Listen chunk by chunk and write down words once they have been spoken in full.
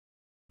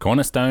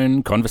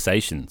Cornerstone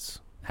Conversations,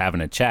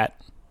 having a chat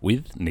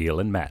with Neil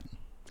and Matt.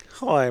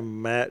 Hi,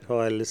 Matt.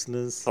 Hi,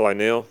 listeners. Hello,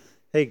 Neil.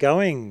 How you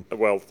going?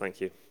 Well,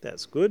 thank you.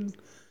 That's good.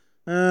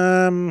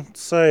 So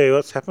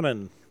what's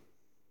happening?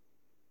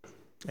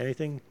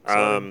 Anything?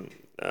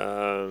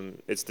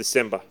 It's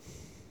December.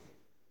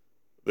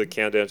 The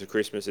countdown to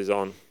Christmas is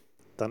on.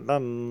 Dun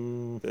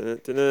dun.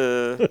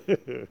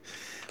 Dun-dun-dun-dun.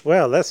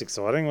 Well, that's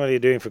exciting. What are you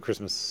doing for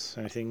Christmas?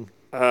 Anything?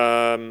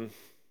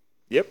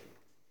 Yep.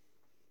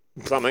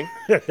 Something.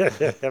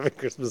 Having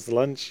Christmas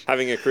lunch.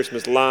 Having a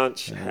Christmas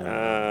lunch.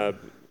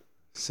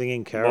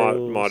 Singing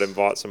carols. Might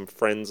invite some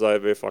friends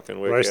over if I can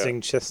work roasting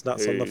out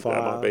chestnuts who on the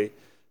fire. that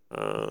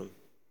might be.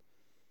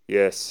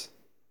 Yes.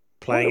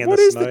 Playing in What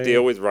the is snow. the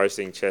deal with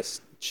roasting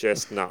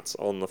chestnuts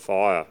on the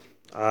fire?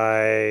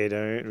 I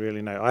don't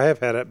really know. I have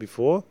had it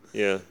before.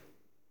 Yeah.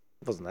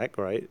 It wasn't that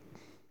great.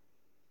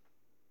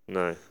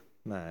 No.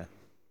 No.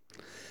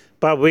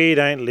 But we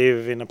don't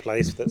live in a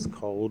place that's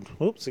cold.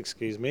 Oops,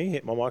 excuse me.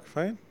 Hit my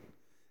microphone.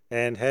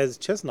 And has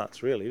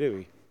chestnuts, really, do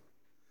we?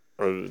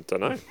 I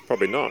don't know.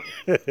 Probably not.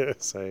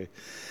 So,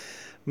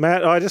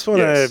 Matt, I just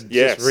want to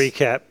Yes.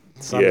 recap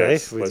Sunday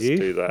with let's you.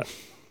 do that.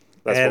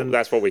 And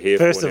That's what we're here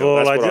first for. of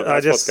all,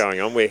 that's what's going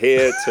on. We're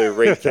here to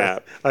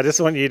recap. I just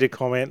want you to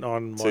comment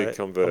on my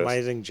converse.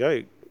 amazing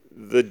joke.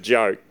 The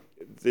joke.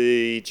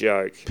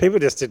 People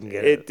just didn't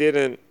get it. It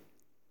didn't.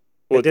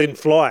 It didn't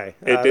fly.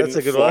 It didn't that's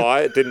a good fly.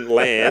 one. It didn't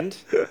land.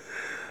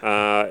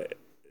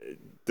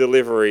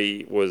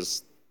 Delivery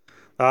was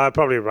I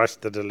probably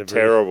rushed the delivery.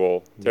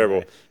 terrible.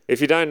 Yeah.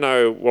 If you don't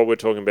know what we're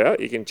talking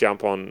about, you can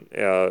jump on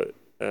our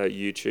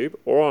YouTube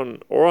or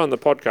on the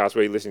podcast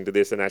where you're listening to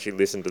this and actually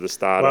listen to the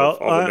start of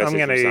the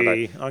message from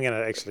Sunday. I'm going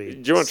to actually.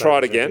 Do you want to try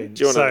it again? Do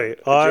you want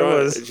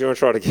to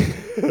try it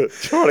again?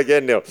 Try it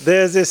again, Neil.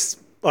 There's this.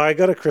 I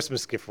got a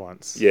Christmas gift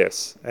once.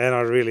 Yes. And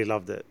I really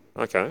loved it.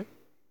 Okay.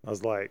 I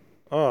was like,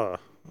 oh,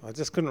 I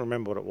just couldn't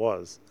remember what it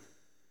was.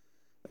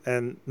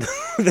 And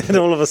then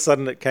all of a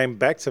sudden it came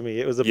back to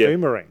me. It was a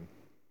boomerang.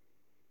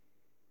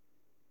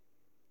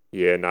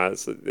 Yeah, no,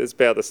 it's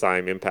about the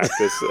same impact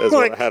as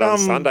what I had on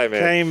Sunday,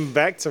 man. It came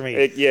back to me.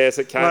 It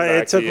came back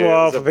it took to you. a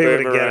while It was for people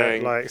to get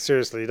boomerang. it. Like,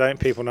 seriously, don't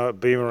people know what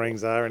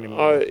boomerangs are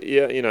anymore?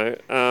 Yeah, you know.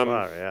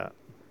 Yeah.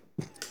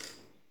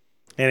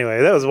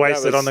 Anyway, that was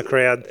wasted on the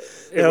crowd.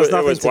 There was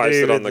nothing to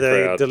do with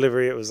the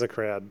delivery. It was the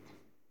crowd.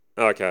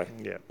 Okay.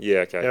 Yeah. Yeah,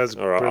 okay. That was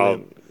all right.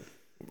 brilliant.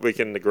 We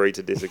can agree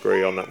to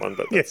disagree on that one,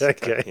 but that's,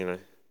 okay. You know,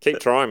 keep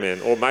trying,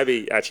 man. Or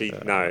maybe actually,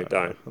 no,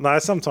 don't. No,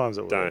 sometimes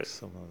it works. Don't.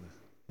 Sometimes,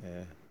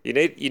 yeah. You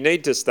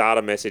need to start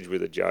a message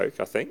with a joke,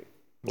 I think.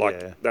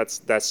 Like Yeah.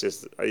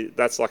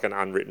 that's like an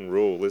unwritten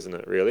rule, isn't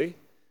it, really?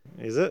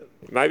 Is it?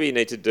 Maybe you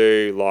need to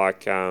do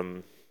like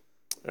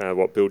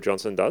what Bill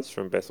Johnson does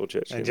from Bethel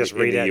Church And just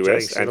read in the out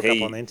US, jokes and look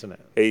up on the internet.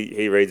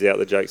 He reads out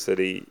the jokes that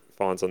he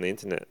finds on the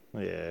internet.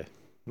 Yeah,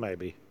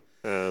 maybe.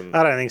 I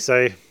I don't think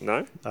so.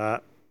 No?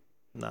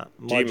 No.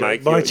 Do you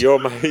make your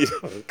mate?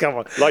 Come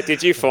on. Like,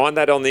 did you find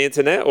that on the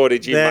internet, or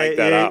did you make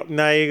that up?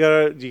 No, you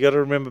gotta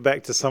remember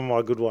back to some of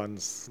my good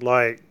ones,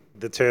 like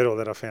the turtle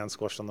that I found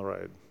squashed on the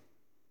road.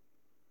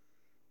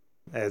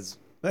 As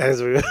we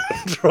were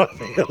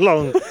driving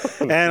along,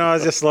 and I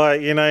was just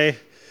like,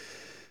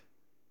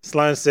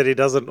 slow and steady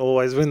doesn't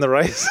always win the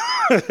race.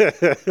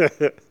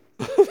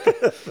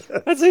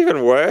 That's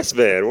even worse,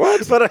 man.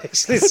 What? But I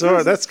actually saw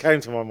it. That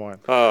came to my mind.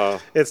 Oh,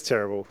 It's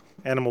terrible.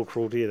 Animal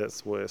cruelty,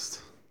 that's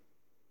worst.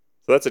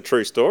 so that's a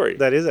true story.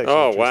 That is actually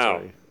a true wow.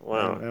 story.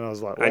 Wow. And I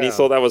was like, wow. And you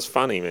thought that was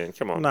funny, man.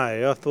 Come on.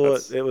 No, I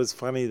thought it was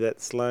funny that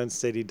slow and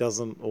steady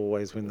doesn't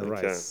always win the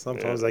Okay, race.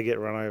 Sometimes they get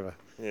run over.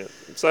 Yeah.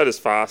 So does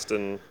fast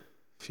and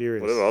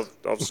Furious.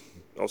 whatever.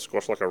 I've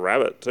squashed like a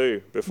rabbit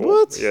too before.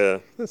 What? Yeah.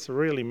 That's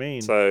really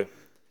mean. So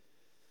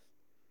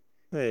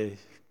Hey,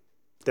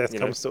 death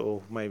comes to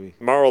all, maybe.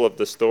 moral of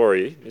the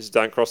story is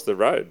don't cross the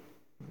road.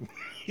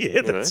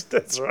 Yeah,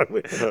 that's right.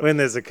 When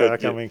there's a car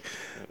coming.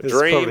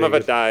 Dream of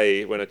a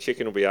day when a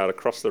chicken will be able to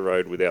cross the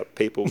road without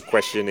people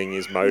questioning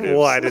his motives.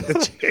 Why did the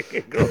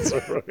chicken cross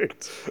the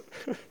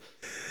road?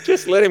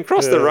 Just let him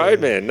cross the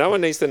road, man. No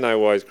one needs to know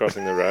why he's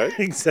crossing the road.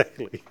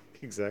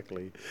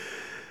 Exactly.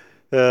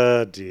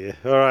 Oh, dear.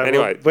 All right.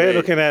 Anyway, we're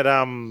looking at...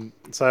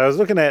 So I was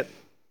looking at...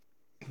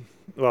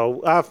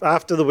 Well,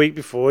 after the week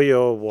before,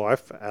 your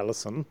wife,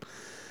 Alison,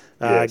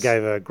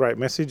 gave a great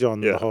message on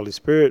the Holy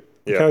Spirit.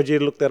 Yeah. Encourage you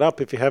to look that up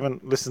if you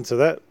haven't listened to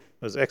that. It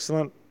was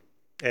excellent.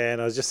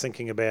 And I was just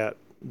thinking about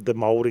the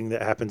moulding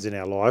that happens in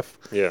our life.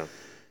 Yeah.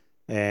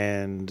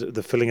 And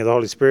the filling of the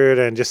Holy Spirit,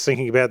 and just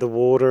thinking about the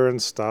water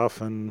and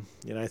stuff, and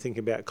thinking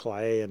about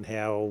clay and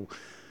how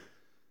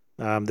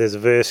there's a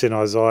verse in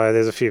Isaiah.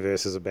 There's a few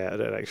verses about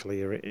it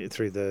actually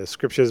through the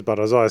scriptures, but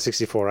Isaiah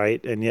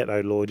 64:8. And yet,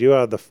 O Lord, you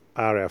are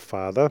our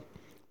Father.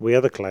 We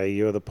are the clay.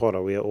 You are the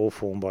potter. We are all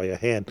formed by your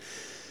hand.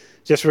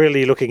 Just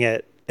really looking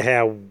at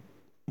how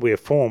we are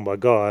formed by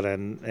God,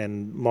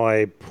 and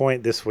my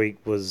point this week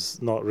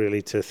was not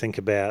really to think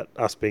about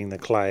us being the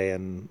clay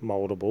and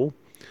mouldable,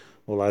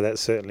 although that's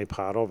certainly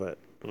part of it.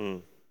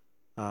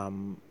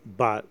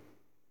 But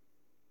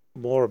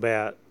more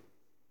about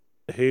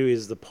who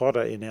is the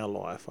potter in our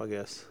life, I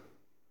guess.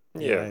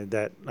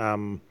 That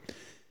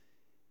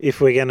if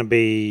we're going to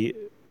be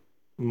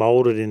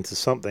molded into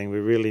something, we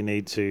really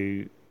need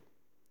to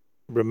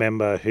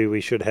remember who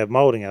we should have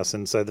molding us.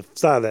 And so the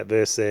start of that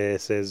verse there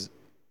says,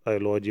 "Oh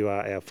Lord, you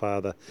are our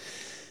Father."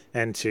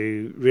 And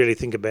to really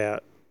think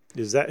about,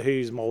 is that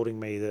who's molding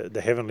me,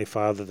 the Heavenly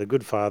Father, the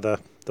good Father,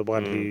 the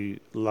one who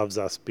loves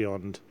us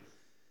beyond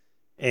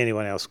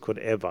anyone else could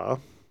ever?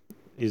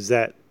 Is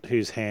that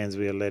whose hands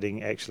we are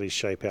letting actually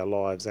shape our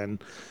lives?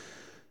 And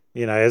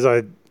as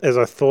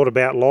I thought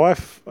about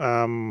life,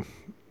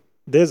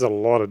 there's a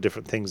lot of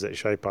different things that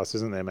shape us,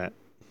 isn't there, Matt?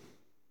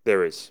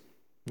 There is.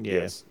 Yeah.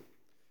 Yes.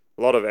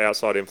 A lot of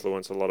outside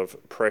influence, a lot of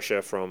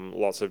pressure from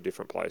lots of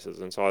different places.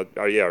 And so,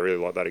 I really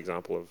like that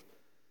example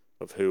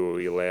of who are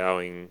we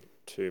allowing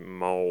to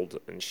mould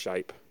and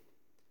shape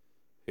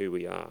who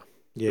we are.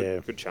 Yeah.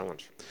 Good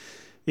challenge.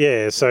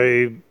 Yeah,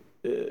 so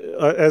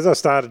as I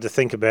started to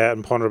think about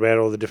and ponder about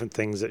all the different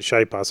things that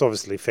shape us,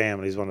 obviously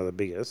family is one of the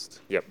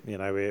biggest. Yep.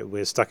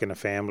 We're stuck in a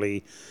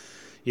family.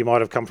 You might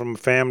have come from a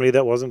family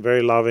that wasn't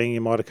very loving.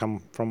 You might have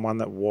come from one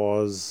that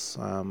was,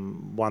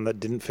 one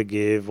that didn't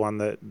forgive, one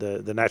that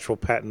the natural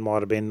pattern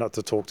might have been not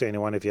to talk to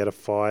anyone if you had a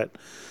fight.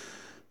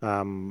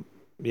 You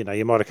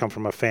might have come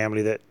from a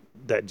family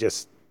that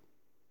just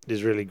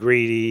is really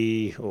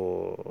greedy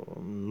or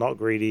not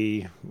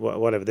greedy,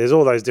 whatever. There's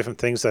all those different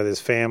things. So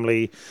there's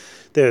family,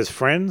 there's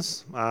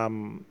friends,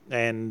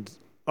 and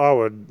I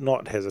would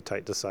not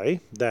hesitate to say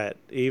that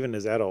even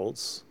as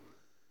adults,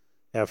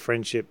 our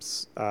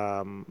friendships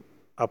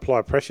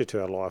apply pressure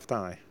to our life,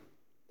 don't they?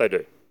 They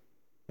do.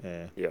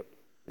 Yeah.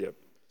 Yep.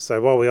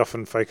 So while we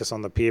often focus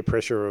on the peer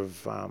pressure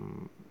of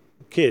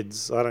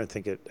kids, I don't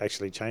think it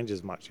actually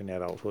changes much in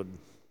adulthood.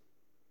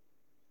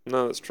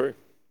 No, that's true.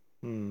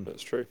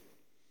 That's true.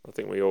 I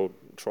think we all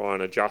try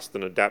and adjust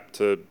and adapt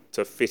to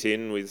fit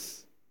in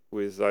with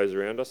those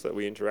around us that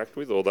we interact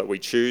with or that we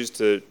choose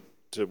to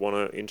want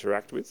to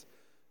interact with.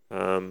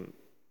 And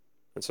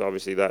so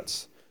obviously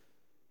that's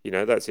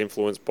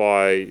influenced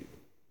by,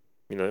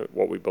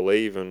 what we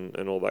believe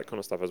and all that kind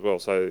of stuff as well.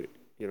 So,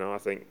 I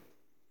think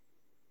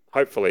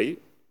hopefully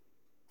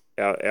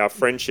our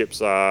friendships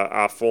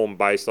are formed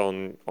based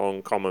on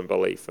common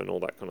belief and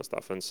all that kind of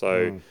stuff. And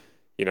so,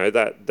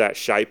 that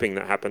shaping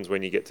that happens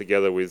when you get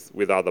together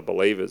with other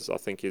believers, I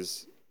think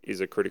is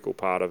a critical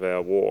part of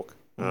our walk.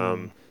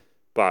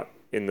 But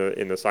in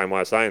the same way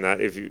of saying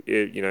that,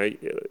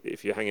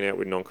 if you're hanging out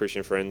with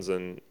non-Christian friends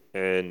and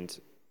they've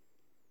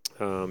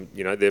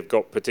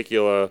got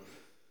particular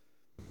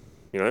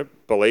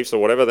beliefs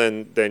or whatever,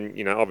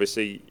 then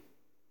obviously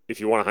if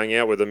you want to hang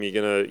out with them,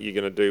 you're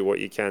gonna do what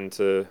you can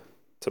to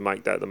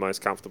make that the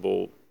most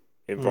comfortable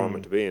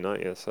environment to be in,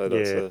 aren't you? So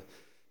that's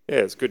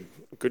it's good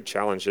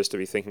challenge just to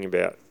be thinking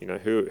about,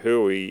 who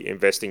are we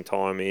investing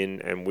time in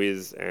and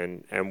with,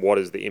 and what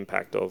is the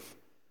impact of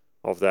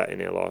that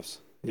in our lives.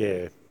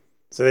 Yeah.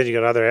 So then you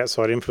got other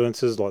outside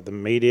influences like the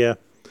media.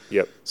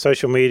 Yep.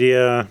 Social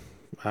media.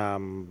 I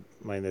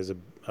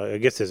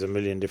guess there's a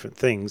million different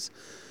things.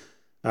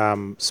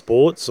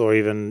 Sports, or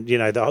even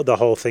the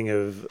whole thing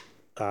of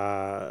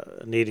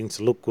needing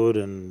to look good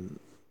and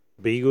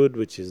be good,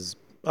 which is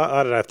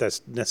I don't know if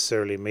that's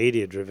necessarily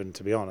media driven,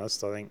 to be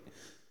honest. I think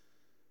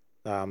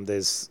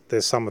there's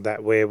some of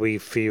that where we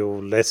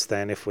feel less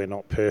than if we're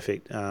not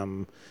perfect.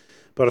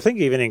 But I think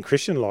even in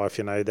Christian life,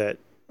 that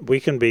we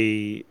can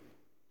be,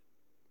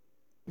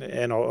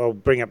 and I'll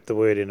bring up the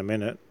word in a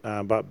minute,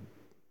 but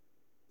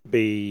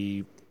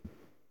be,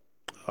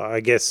 I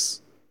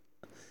guess,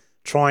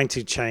 trying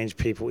to change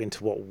people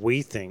into what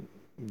we think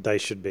they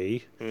should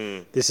be.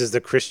 This is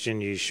the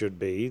Christian you should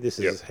be. This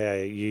is how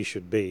you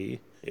should be.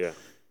 Yeah.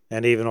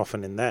 And even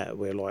often in that,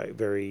 we're like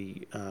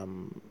very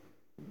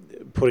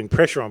putting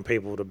pressure on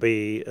people to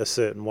be a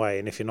certain way.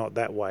 And if you're not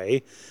that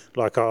way,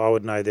 like I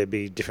would know there'd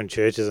be different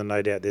churches, and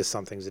no doubt there's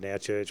some things in our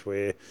church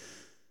where,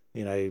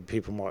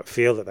 people might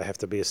feel that they have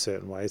to be a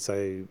certain way.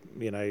 So,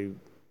 I know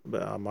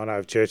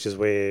of churches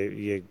where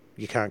you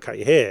can't cut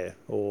your hair,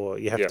 or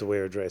you have to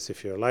wear a dress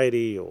if you're a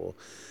lady, or,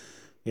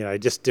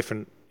 just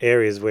different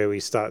areas where we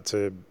start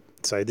to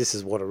say this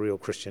is what a real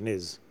Christian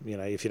is.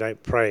 If you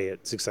don't pray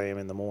at 6 a.m.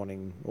 in the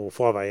morning or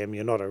 5 a.m.,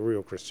 you're not a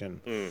real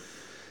Christian.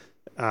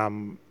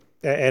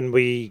 And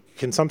we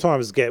can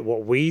sometimes get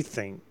what we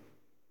think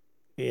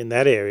in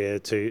that area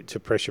to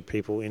pressure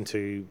people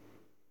into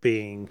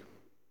being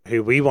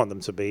who we want them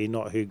to be,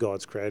 not who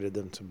God's created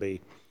them to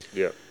be.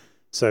 Yeah.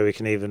 So we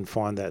can even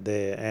find that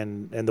there.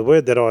 And the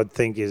word that I'd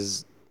think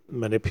is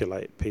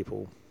manipulate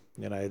people.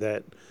 All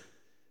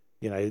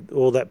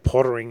that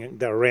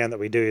pottering around that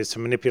we do is to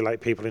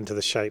manipulate people into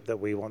the shape that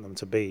we want them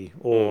to be.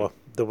 Or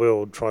the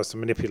world tries to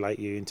manipulate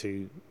you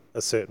into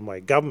a certain way.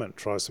 Government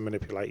tries to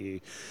manipulate you.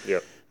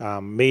 Yep.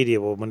 Media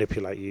will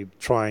manipulate you,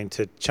 trying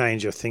to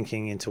change your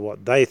thinking into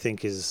what they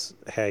think is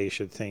how you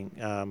should think.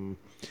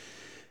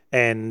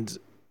 And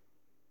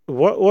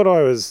what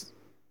I was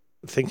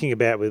thinking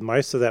about with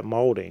most of that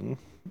molding,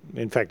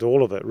 in fact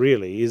all of it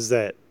really, is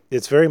that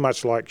it's very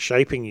much like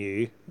shaping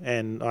you.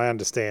 And I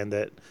understand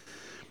that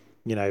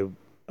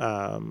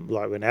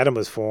like when Adam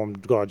was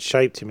formed, God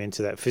shaped him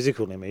into that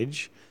physical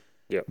image.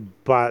 Yep.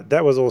 But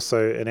that was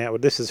also an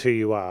outward, this is who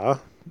you are,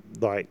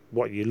 like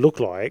what you look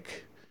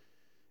like.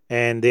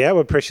 And the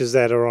outward pressures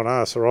that are on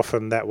us are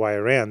often that way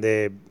around.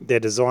 They're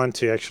designed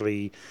to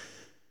actually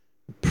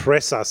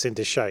press us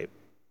into shape.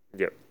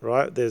 Yep.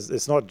 Right?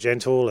 It's not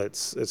gentle,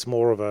 it's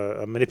more of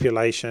a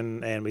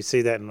manipulation, and we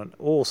see that in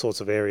all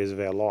sorts of areas of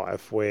our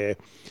life where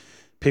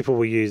people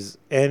will use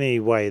any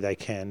way they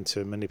can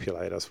to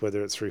manipulate us,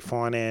 whether it's through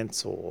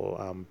finance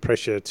or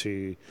pressure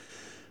to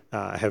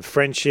have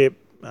friendship,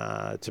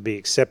 to be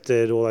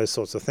accepted, all those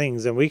sorts of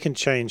things. And we can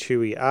change who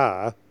we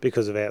are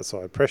because of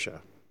outside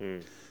pressure.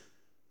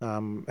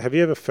 Have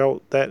you ever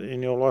felt that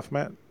in your life,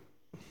 Matt?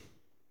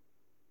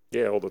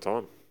 Yeah, all the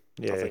time.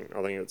 Yeah. I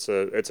think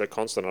it's a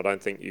constant. I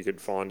don't think you could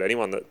find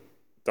anyone that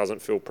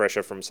doesn't feel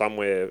pressure from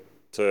somewhere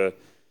to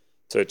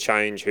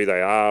change who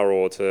they are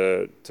or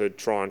to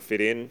try and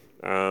fit in.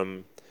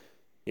 And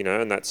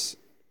that's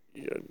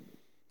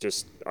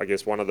just, I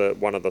guess, one of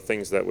the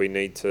things that we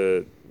need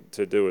to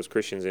do as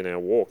Christians in our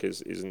walk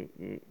is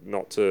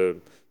not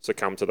to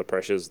succumb to the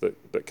pressures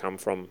that come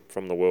from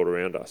the world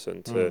around us,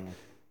 and to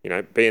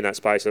be in that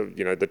space of,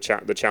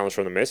 the challenge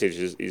from the message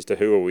is to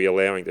who are we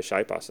allowing to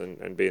shape us,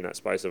 and be in that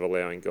space of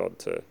allowing God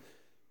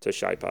to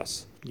shape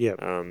us. Yeah.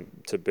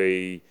 To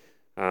be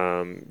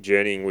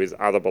journeying with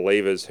other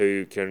believers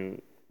who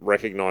can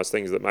recognize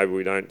things that maybe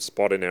we don't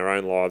spot in our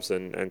own lives,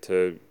 and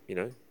to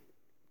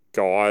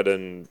guide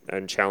and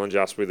challenge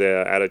us with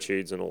our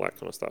attitudes and all that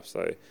kind of stuff.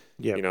 So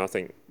I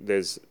think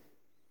there's,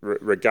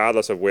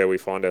 regardless of where we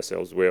find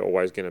ourselves, we're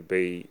always going to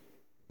be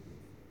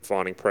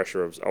finding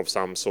pressure of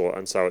some sort,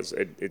 and so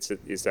it's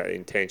that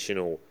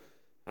intentional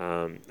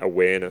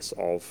awareness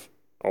of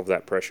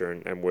that pressure,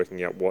 and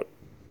working out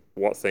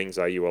what things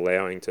are you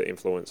allowing to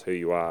influence who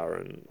you are,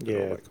 and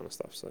all that kind of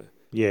stuff. So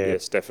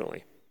yes,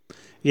 definitely.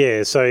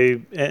 Yeah, so,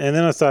 and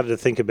then I started to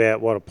think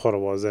about what a potter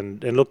was,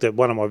 and looked at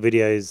one of my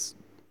videos,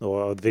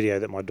 or a video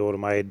that my daughter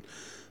made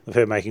of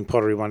her making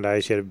pottery one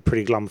day. She had a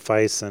pretty glum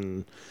face,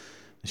 and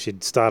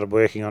she'd started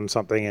working on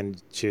something,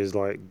 and she was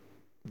like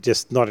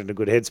just not in a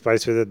good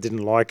headspace with it,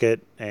 didn't like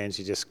it, and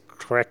she just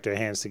cracked her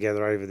hands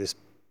together over this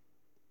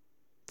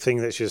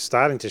thing that she was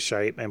starting to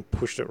shape and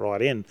pushed it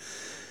right in.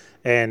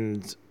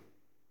 And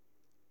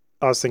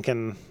I was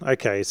thinking,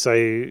 okay, so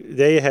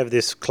there you have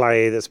this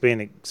clay that's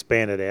been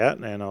expanded out,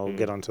 and I'll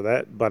get onto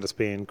that, but it's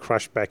being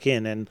crushed back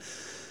in. And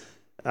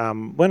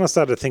when I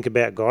started to think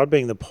about God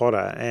being the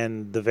potter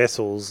and the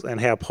vessels and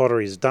how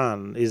pottery is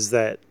done, is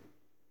that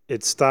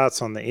it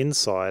starts on the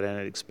inside and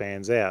it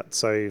expands out.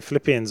 So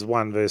Philippians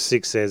 1 verse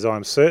 6 says,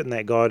 I'm certain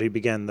that God who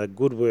began the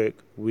good work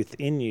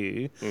within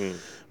you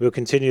will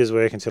continue his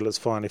work until it's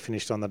finally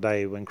finished on the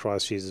day when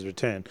Christ Jesus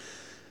return.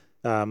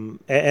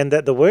 And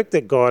that the work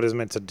that God is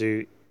meant to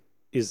do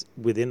is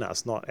within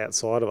us, not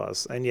outside of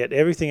us. And yet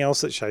everything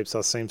else that shapes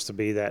us seems to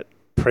be that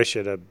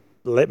pressure to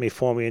let me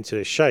form you into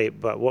a shape.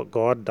 But what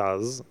God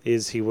does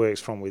is he works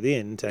from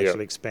within to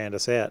actually expand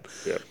us out.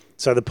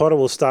 So the potter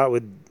will start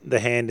with the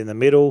hand in the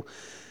middle,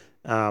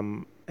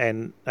 and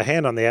a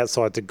hand on the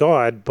outside to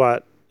guide,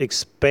 but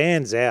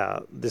expands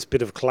out this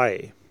bit of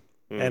clay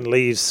and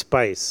leaves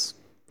space.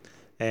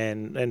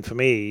 And for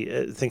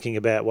me, thinking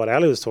about what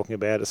Ali was talking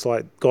about, it's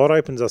like God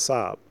opens us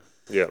up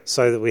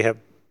so that we have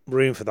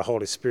room for the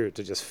Holy Spirit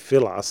to just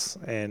fill us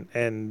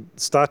and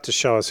start to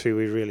show us who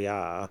we really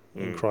are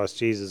in Christ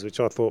Jesus, which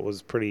I thought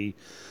was pretty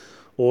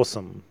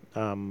awesome.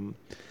 And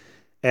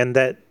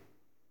that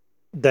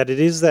it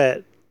is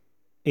that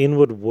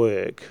inward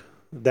work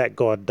that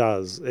God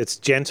does. It's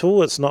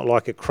gentle. It's not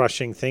like a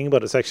crushing thing,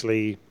 but it's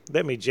actually,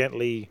 let me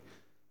gently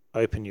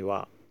open you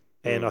up.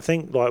 And I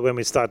think, like, when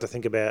we start to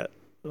think about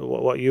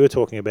what you were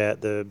talking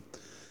about, the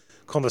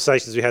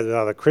conversations we had with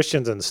other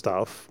Christians and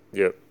stuff,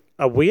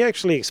 are we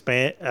actually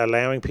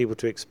allowing people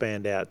to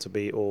expand out to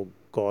be all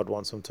God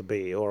wants them to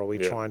be, or are we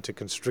trying to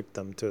constrict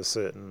them to a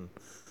certain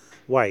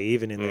way,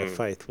 even in their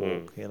faith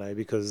walk?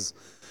 Because,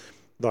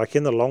 like,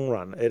 in the long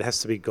run, it has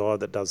to be God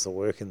that does the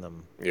work in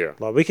them.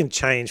 Like, we can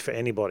change for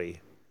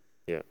anybody,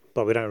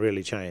 but we don't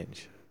really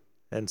change.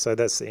 And so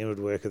that's the inward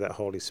work of that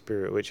Holy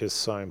Spirit, which is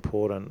so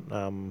important.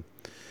 So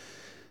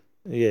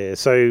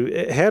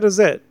how does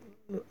that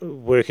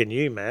work in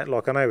you, Matt?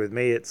 Like, I know with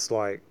me, it's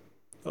like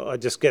I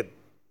just get,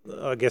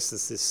 I guess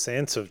it's this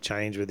sense of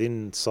change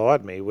within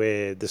inside me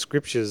where the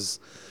scriptures,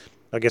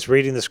 I guess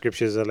reading the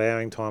scriptures,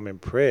 allowing time in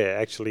prayer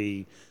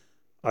actually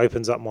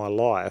opens up my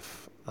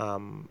life.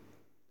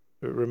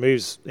 It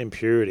removes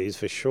impurities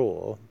for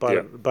sure,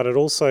 but it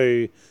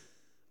also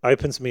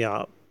opens me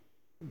up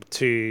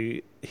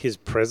to his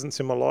presence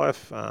in my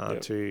life,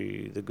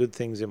 to the good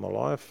things in my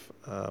life.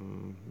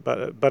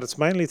 But it's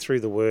mainly through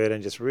the word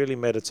and just really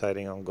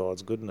meditating on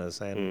God's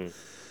goodness and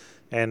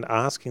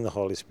asking the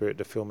Holy Spirit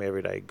to fill me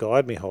every day.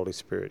 Guide me, Holy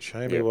Spirit.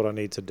 Show me what I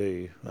need to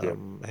do.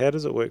 How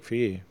does it work for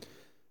you?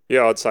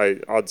 Yeah, I'd say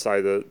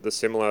the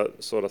similar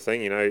sort of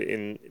thing.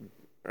 In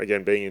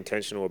again being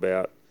intentional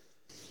about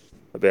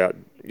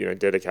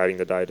dedicating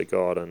the day to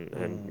God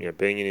and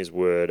being in His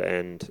Word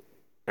and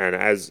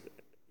as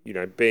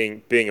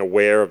being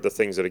aware of the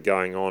things that are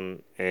going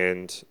on,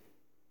 and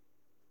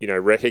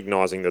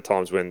recognizing the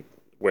times when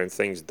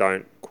things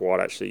don't quite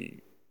actually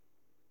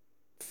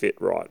fit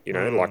right.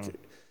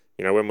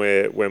 When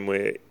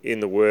we're in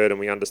the Word and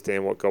we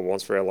understand what God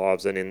wants for our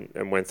lives,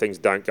 and when things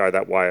don't go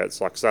that way,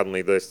 it's like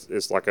suddenly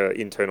it's like an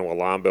internal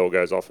alarm bell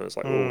goes off, and it's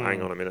like, oh,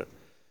 hang on a minute,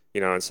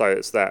 and so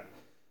it's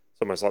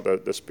almost like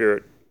the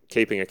Spirit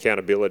keeping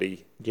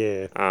accountability,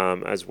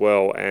 as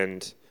well,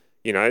 and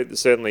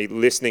certainly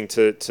listening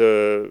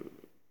to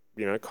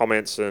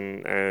comments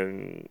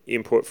and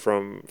input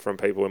from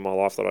people in my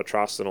life that I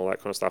trust and all that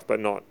kind of stuff, but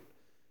not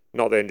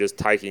then just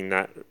taking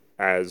that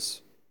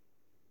as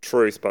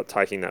truth, but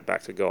taking that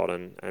back to God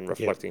and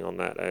reflecting on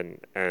that,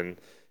 and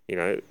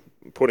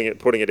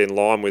putting it in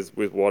line with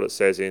what it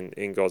says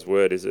in God's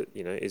Word. Is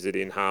it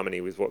in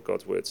harmony with what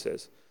God's Word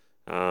says?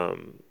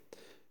 And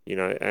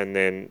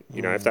then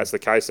if that's the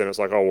case, then it's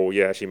like, oh well,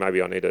 yeah, actually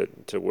maybe I need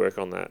to work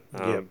on that.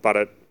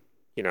 But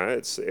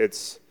it's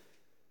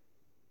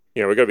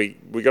we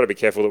got to be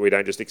careful that we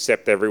don't just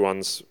accept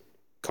everyone's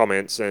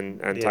comments and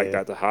take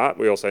that to heart.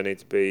 We also need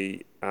to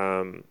be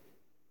in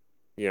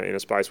a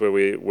space where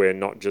we're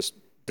not just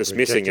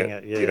dismissing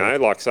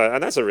it. So,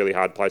 and that's a really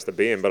hard place to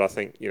be in. But I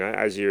think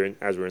as we're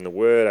in the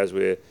Word, as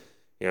we're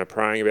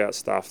praying about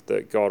stuff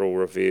that God will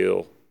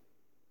reveal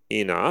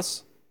in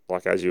us,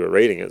 like as you were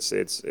reading, it's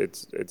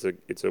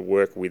a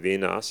work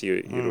within us.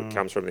 It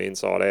comes from the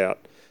inside out.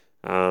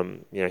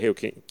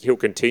 He'll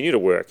continue to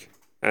work,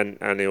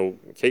 and he'll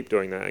keep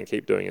doing that and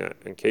keep doing that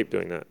and keep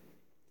doing that.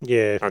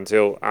 Yeah.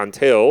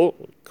 Until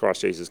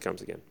Christ Jesus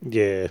comes again.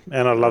 Yeah,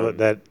 and I love it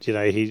that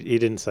he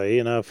didn't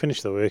say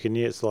finish the work, and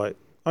yet it's like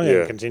I'm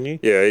going to continue.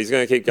 Yeah, he's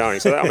going to keep going.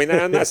 So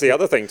and that's the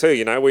other thing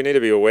too. We need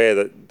to be aware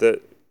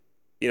that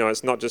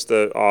it's not just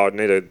I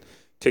need to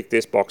tick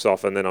this box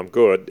off and then I'm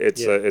good.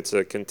 It's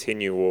a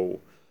continual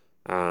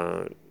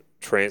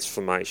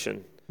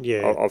transformation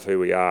of who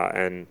we are.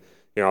 And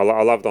I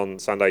loved on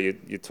Sunday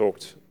you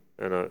talked,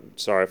 and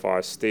sorry if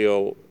I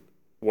steal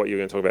what you're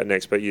going to talk about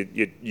next, but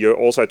you're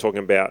also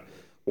talking about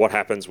what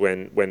happens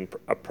when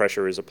a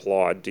pressure is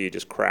applied. Do you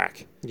just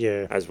crack?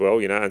 Yeah. As well,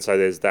 and so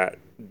there's that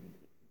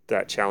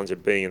challenge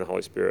of being in the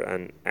Holy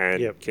Spirit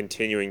and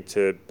continuing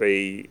to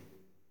be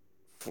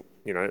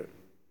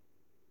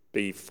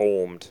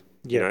formed.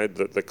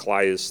 The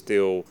clay is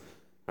still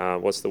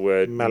what's the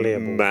word?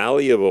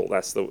 Malleable.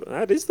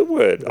 That is the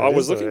word. I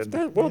was looking for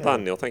that. Well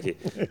done, Neil. Thank you.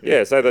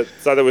 So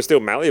that we're still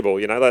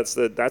malleable.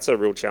 That's a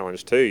real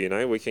challenge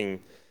too. We can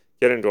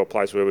get into a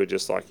place where we're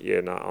just like,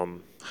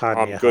 I'm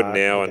good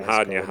now, and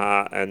harden your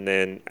heart, and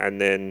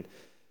then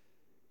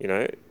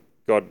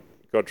God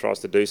tries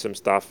to do some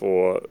stuff,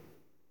 or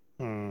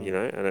and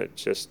it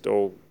just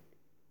all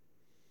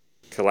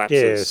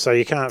collapses. Yeah, so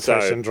you can't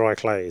fashion dry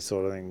clay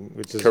sort of thing,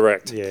 which is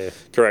correct. Yeah,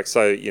 correct.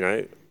 So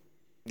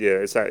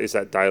it's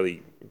that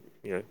daily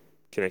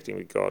connecting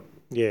with God.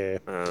 Yeah,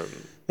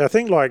 I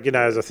think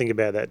as I think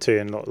about that too,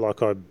 and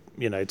like I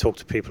talk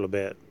to people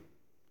about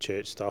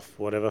church stuff,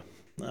 whatever.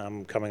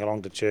 Coming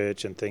along to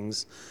church and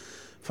things.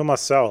 For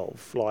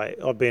myself,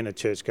 I've been a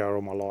churchgoer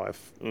all my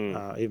life,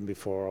 even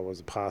before I was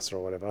a pastor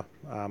or whatever.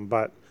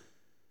 But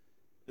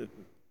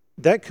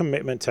that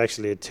commitment to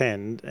actually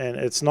attend, and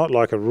it's not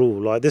like a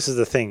rule. This is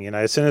the thing,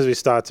 as soon as we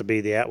start to be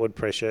the outward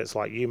pressure, it's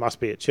like you must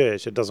be at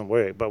church. It doesn't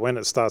work. But when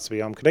it starts to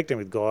be, I'm connecting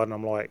with God, and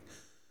I'm like,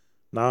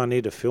 no, I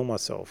need to fill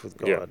myself with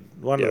God. Yeah.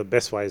 One of the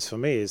best ways for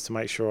me is to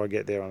make sure I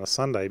get there on a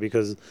Sunday,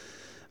 because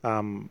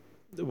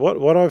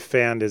what I've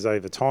found is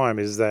over time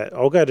is that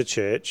I'll go to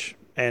church,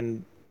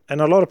 and a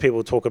lot of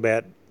people talk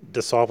about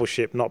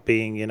discipleship not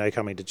being,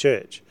 coming to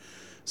church.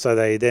 So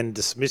they then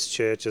dismiss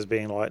church as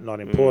being not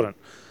important.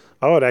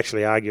 I would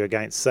actually argue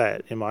against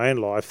that in my own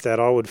life, that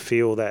I would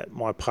feel that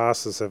my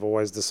pastors have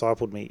always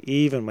discipled me,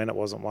 even when it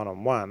wasn't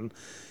one-on-one,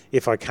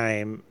 if I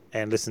came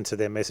and listened to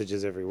their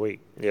messages every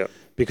week. Yeah.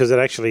 Because it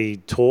actually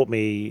taught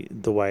me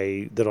the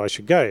way that I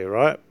should go,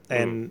 right?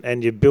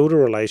 And you build a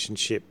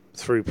relationship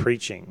through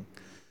preaching.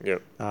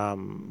 Yep.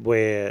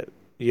 Where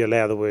you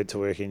allow the Word to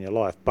work in your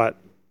life. But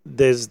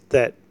there's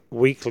that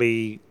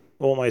weekly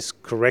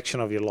almost correction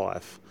of your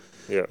life.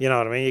 Yeah. You know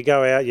what I mean? You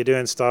go out, you're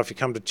doing stuff, you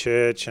come to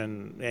church,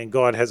 and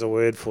God has a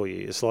word for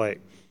you. It's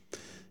like,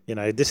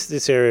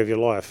 this area of your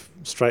life,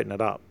 straighten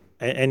it up.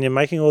 And you're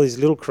making all these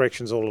little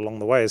corrections all along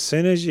the way. As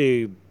soon as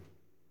you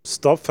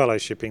stop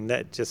fellowshipping,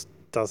 that just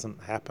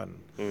doesn't happen.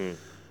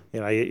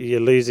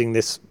 You're losing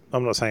this.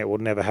 I'm not saying it will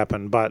never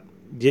happen, but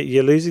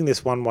you're losing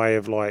this one way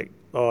of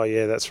oh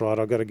yeah, that's right,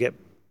 I've got to get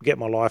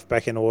my life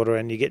back in order,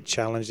 and you get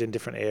challenged in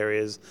different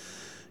areas.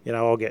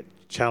 I'll get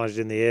challenged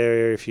in the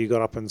area. If you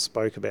got up and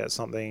spoke about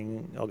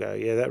something, I'll go,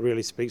 yeah, that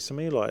really speaks to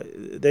me.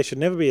 There should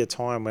never be a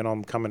time when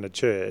I'm coming to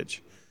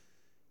church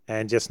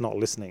and just not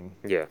listening.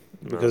 Yeah.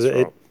 Because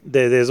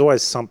there's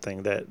always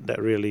something that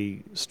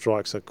really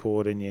strikes a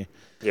chord in you.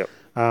 Yep.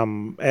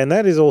 And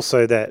that is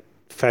also that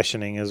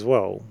fashioning as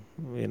well,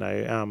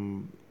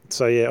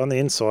 so yeah, on the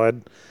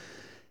inside.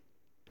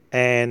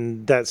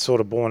 And that's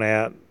sort of borne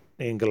out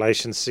in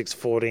Galatians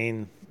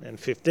 6:14, And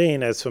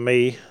 15, as for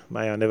me,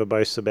 may I never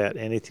boast about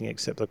anything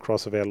except the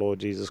cross of our Lord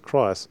Jesus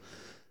Christ.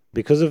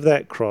 Because of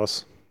that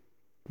cross,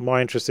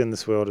 my interest in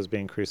this world has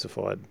been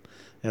crucified,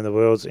 and the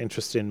world's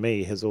interest in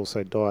me has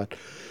also died.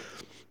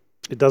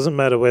 It doesn't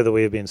matter whether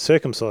we have been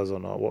circumcised or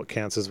not. What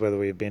counts is whether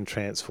we have been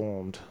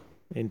transformed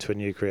into a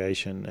new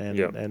creation.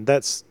 And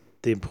that's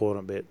the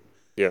important bit.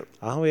 Yeah.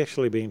 Are we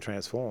actually being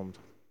transformed?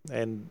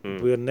 And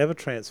we're never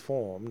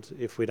transformed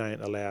if we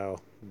don't allow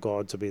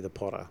God to be the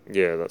potter.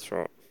 Yeah, that's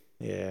right.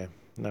 Yeah,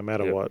 no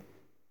matter what.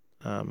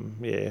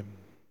 Yeah.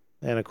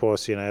 And of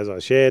course, as I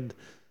shared,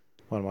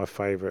 one of my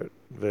favourite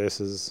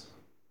verses,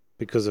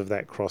 because of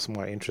that cross,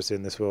 my interest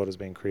in this world has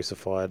been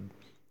crucified,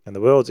 and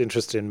the world's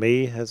interest in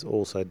me has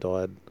also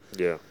died.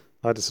 Yeah.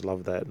 I just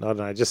love that. I don't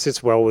know, it just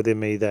sits well within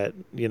me that,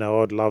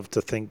 I'd love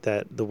to think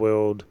that the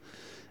world,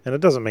 and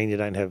it doesn't mean you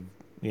don't have,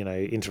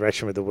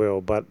 interaction with the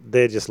world, but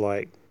they're just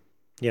like,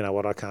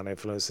 I can't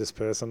influence this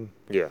person.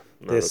 Yeah.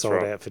 No, they're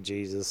sold out for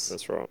Jesus.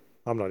 That's right.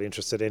 I'm not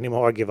interested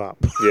anymore. I give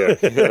up.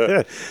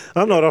 Yeah.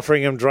 I'm not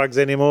offering them drugs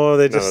anymore.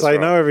 They just say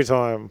no every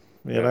time,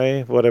 you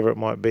know, whatever it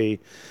might be.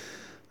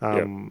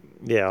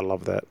 Yeah, I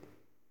love that.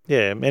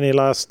 Yeah. Any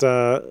last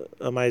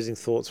amazing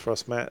thoughts for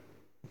us, Matt?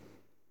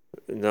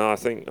 No, I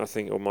think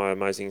all my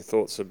amazing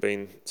thoughts have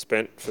been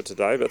spent for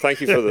today. But thank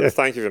you for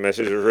the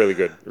message. It was really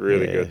good,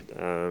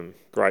 good.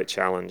 Great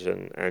challenge,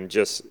 and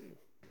just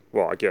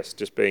I guess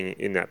just being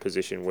in that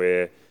position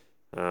where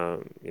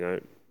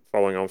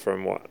following on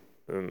from what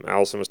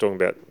Alison was talking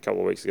about a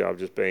couple of weeks ago, of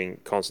just being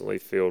constantly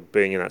filled,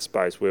 being in that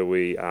space where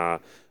we are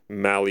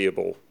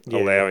malleable,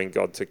 allowing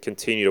God to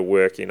continue to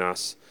work in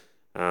us.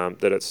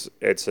 That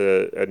it's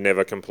a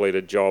never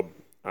completed job.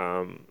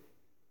 To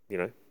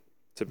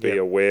be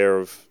aware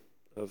of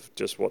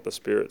just what the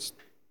Spirit's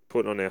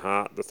putting on our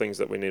heart, the things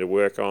that we need to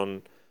work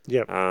on.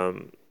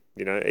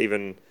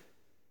 Even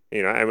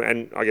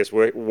and I guess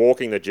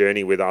walking the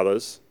journey with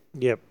others.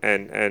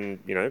 And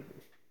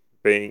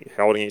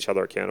holding each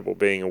other accountable,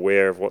 being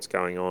aware of what's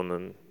going on,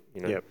 and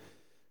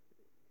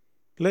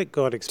let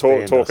God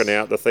expand talking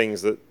out the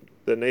things that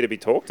need to be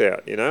talked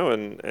out,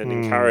 and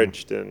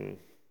encouraged and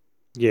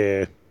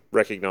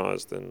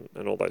recognised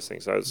and all those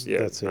things. So it's,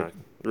 that's it.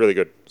 Really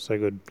good. So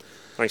good.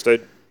 Thanks,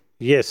 dude.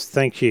 Yes,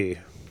 thank you.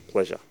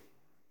 Pleasure.